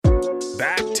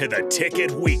back to The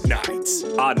Ticket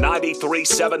weeknights on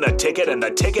 93.7 The Ticket and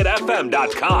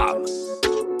theticketfm.com.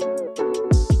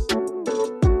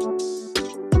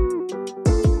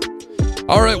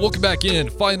 All right, welcome back in.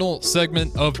 Final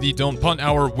segment of the Don't Punt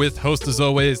Hour with host, as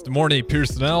always, Demorne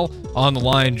Pearsonell on the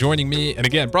line joining me. And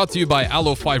again, brought to you by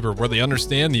Aloe Fiber, where they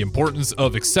understand the importance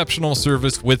of exceptional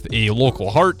service with a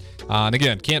local heart. And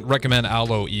again, can't recommend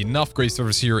Aloe enough. Great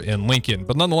service here in Lincoln.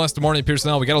 But nonetheless, Demorne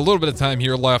Pearsonell, we got a little bit of time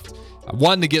here left. I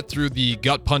wanted to get through the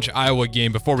Gut Punch Iowa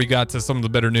game before we got to some of the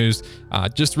better news.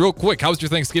 Just real quick, how was your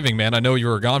Thanksgiving, man? I know you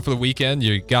were gone for the weekend.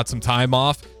 You got some time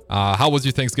off. How was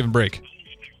your Thanksgiving break?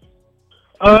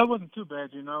 It wasn't too bad,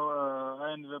 you know.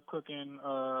 I ended up cooking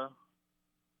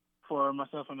for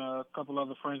myself and a couple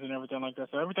other friends and everything like that.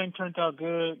 So everything turned out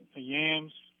good. The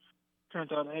yams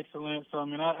turned out excellent. So I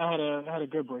mean, I had a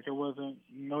good break. It wasn't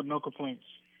no complaints.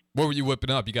 What were you whipping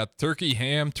up? You got turkey,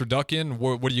 ham, turducken.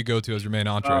 What do you go to as your main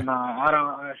entree? No, I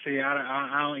don't. See,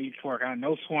 I don't eat pork. I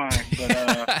know swine,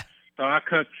 but so I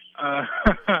cooked. I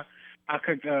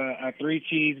cooked a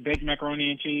 3-cheese baked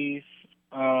macaroni and cheese.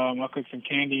 I cooked some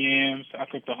candy yams. I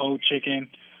cooked a whole chicken,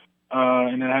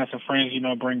 and then I had some friends,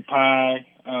 bring pie,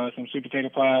 some sweet potato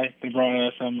pie. They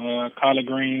brought some collard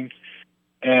greens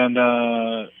and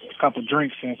a couple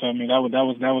drinks. And so I mean, that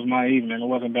was my evening. It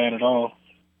wasn't bad at all.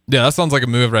 Yeah, that sounds like a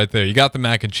move right there. You got the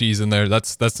mac and cheese in there.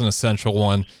 That's an essential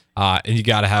one, and you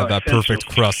got to have that perfect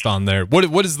crust on there.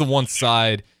 What is the one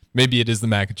side? Maybe it is the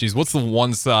mac and cheese. What's the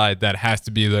one side that has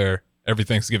to be there every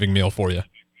Thanksgiving meal for you?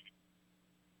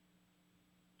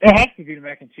 It has to be the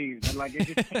mac and cheese, but like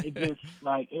it's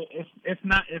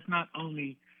not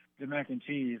only the mac and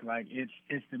cheese. Like it's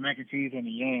the mac and cheese and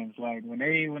the yams. Like when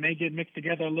they get mixed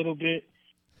together a little bit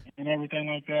and everything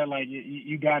like that, like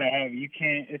you gotta have it. You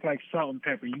can't. It's like salt and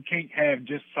pepper. You can't have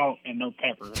just salt and no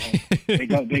pepper. Like, they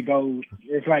go.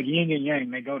 It's like yin and yang.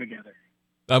 They go together.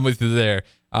 I'm with you there.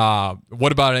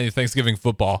 What about any Thanksgiving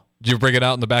football? Did you bring it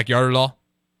out in the backyard at all?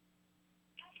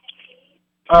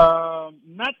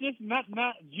 Not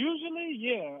usually,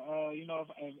 yeah.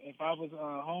 If I was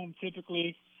home,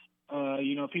 typically,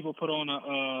 people put on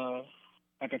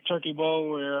a turkey bowl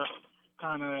where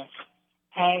kind of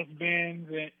has-beens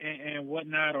and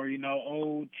whatnot, or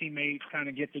old teammates kind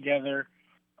of get together,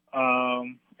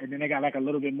 and then they got like a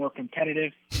little bit more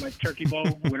competitive like turkey bowl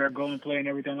where they're going play and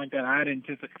everything like that. I didn't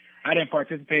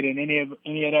participate in any of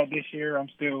that this year. I'm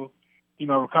still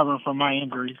recovering from my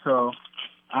injury, so.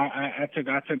 I took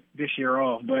this year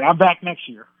off, but I'm back next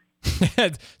year.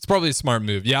 It's probably a smart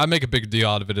move. Yeah, I make a big deal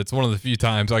out of it. It's one of the few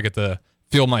times I get to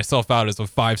feel myself out as a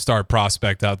 5-star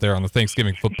prospect out there on the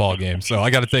Thanksgiving football game. So I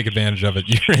got to take advantage of it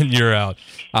year in, year out.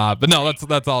 But no,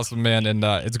 that's awesome, man. And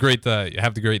it's great to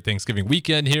have the great Thanksgiving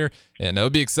weekend here. And it'll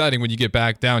be exciting when you get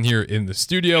back down here in the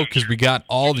studio because we got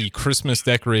all the Christmas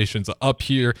decorations up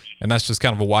here. And that's just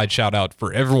kind of a wide shout out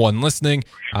for everyone listening.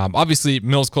 Obviously,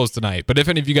 Mill's closed tonight. But if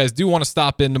any of you guys do want to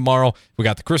stop in tomorrow, we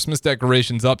got the Christmas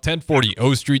decorations up, 1040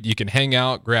 O Street. You can hang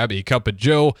out, grab a cup of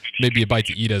Joe, maybe a bite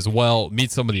to eat as well,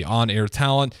 meet some of the on-air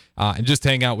talent, and just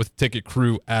hang out with the Ticket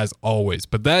crew as always.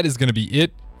 But that is going to be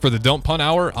it for the Don't Punt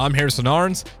Hour. I'm Harrison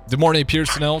Arns. Demorne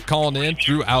Pearsonell calling in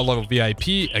through Outlaw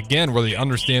VIP, again, where they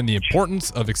understand the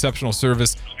importance of exceptional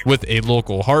service with a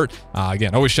local heart.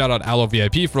 Again, always shout out Outlaw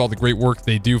VIP for all the great work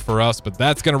they do for us. But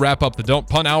that's going to wrap up the Don't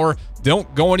Punt Hour.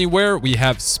 Don't go anywhere. We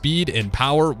have Speed and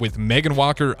Power with Megan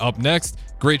Walker up next.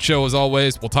 Great show as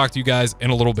always. We'll talk to you guys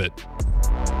in a little bit.